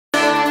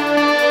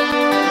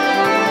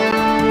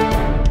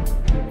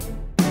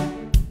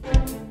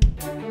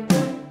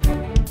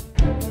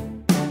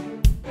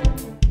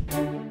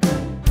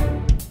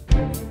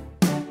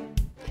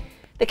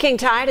king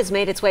tide has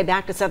made its way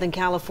back to Southern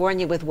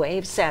California with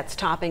wave sets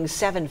topping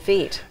 7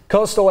 feet.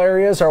 Coastal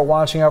areas are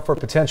watching out for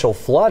potential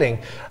flooding,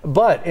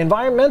 but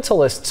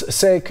environmentalists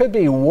say it could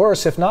be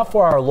worse if not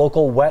for our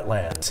local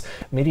wetlands.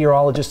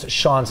 Meteorologist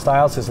Sean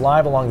Stiles is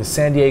live along the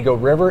San Diego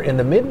River in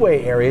the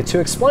Midway area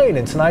to explain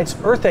in tonight's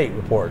Earth 8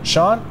 report.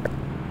 Sean?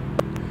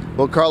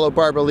 Well, Carlo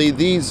Barberly,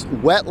 these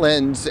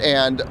wetlands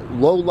and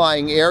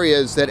low-lying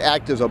areas that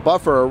act as a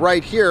buffer are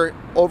right here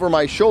over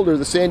my shoulder.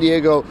 The San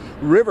Diego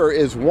River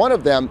is one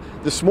of them.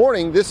 This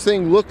morning, this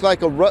thing looked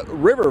like a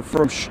river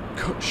from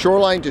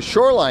shoreline to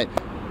shoreline.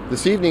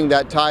 This evening,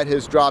 that tide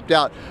has dropped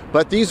out.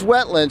 But these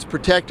wetlands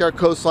protect our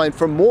coastline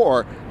from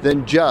more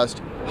than just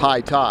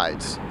high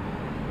tides.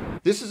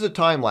 This is a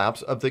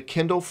time-lapse of the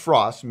Kendall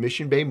Frost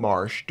Mission Bay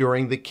Marsh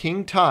during the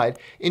king tide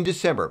in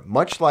December,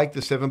 much like the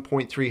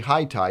 7.3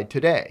 high tide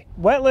today.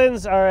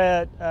 Wetlands are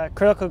a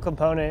critical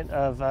component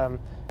of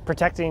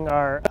protecting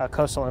our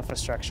coastal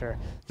infrastructure.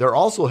 They're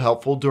also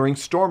helpful during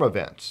storm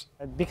events.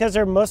 Because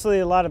they're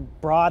mostly a lot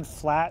of broad,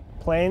 flat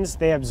plains,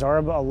 they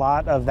absorb a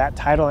lot of that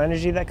tidal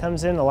energy that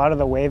comes in. A lot of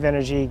the wave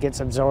energy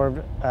gets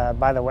absorbed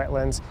by the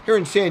wetlands. Here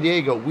in San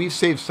Diego, we've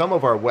saved some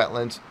of our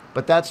wetlands,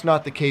 but that's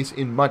not the case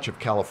in much of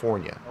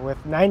California. With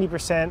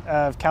 90%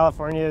 of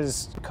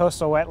California's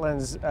coastal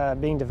wetlands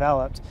being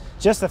developed,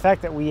 just the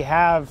fact that we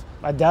have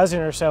a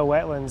dozen or so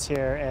wetlands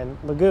here and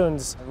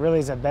lagoons really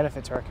is a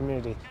benefit to our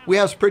community. We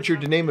asked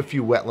Pritchard to name a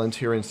few wetlands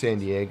here in San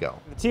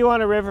Diego. The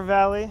Tijuana River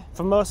Valley,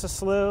 Famosa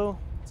Slough,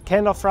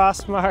 Kendall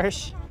Frost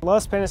Marsh,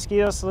 Los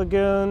Penasquitos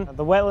Lagoon,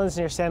 the wetlands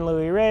near San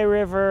Luis Rey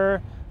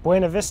River,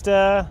 Buena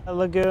Vista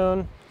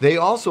Lagoon. They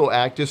also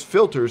act as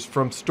filters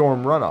from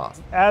storm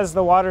runoff. As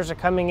the waters are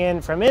coming in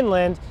from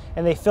inland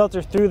and they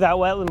filter through that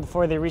wetland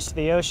before they reach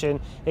the ocean,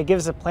 it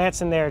gives the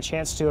plants in there a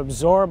chance to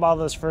absorb all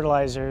those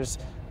fertilizers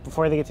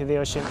before they get to the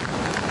ocean.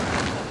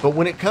 But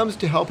when it comes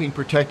to helping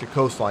protect a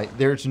coastline,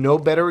 there's no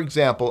better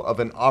example of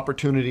an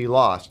opportunity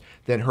lost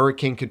than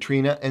Hurricane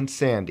Katrina and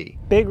Sandy.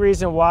 Big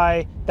reason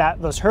why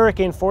those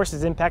hurricane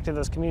forces impacted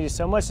those communities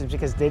so much is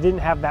because they didn't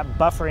have that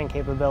buffering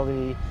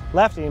capability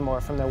left anymore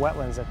from the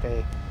wetlands that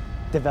they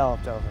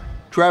developed over.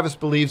 Travis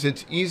believes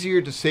it's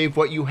easier to save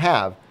what you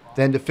have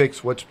than to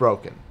fix what's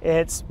broken.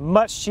 It's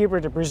much cheaper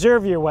to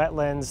preserve your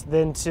wetlands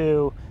than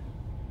to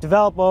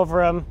develop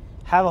over them,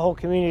 have a whole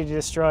community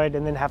destroyed,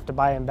 and then have to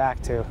buy them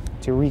back to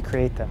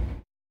recreate them.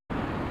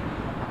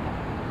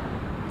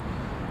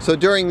 So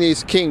during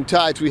these king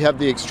tides, we have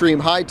the extreme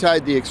high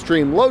tide, the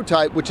extreme low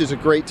tide, which is a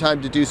great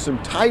time to do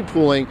some tide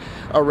pooling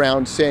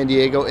around San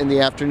Diego in the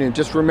afternoon.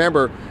 Just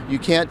remember, you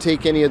can't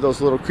take any of those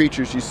little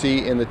creatures you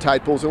see in the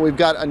tide pools. And we've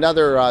got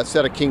another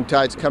set of king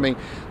tides coming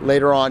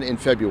later on in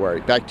February.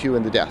 Back to you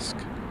in the desk.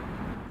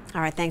 All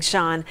right, thanks,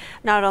 Sean.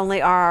 Not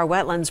only are our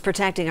wetlands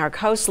protecting our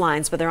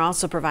coastlines, but they're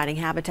also providing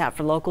habitat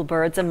for local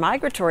birds and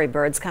migratory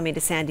birds coming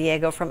to San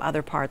Diego from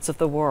other parts of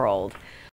the world.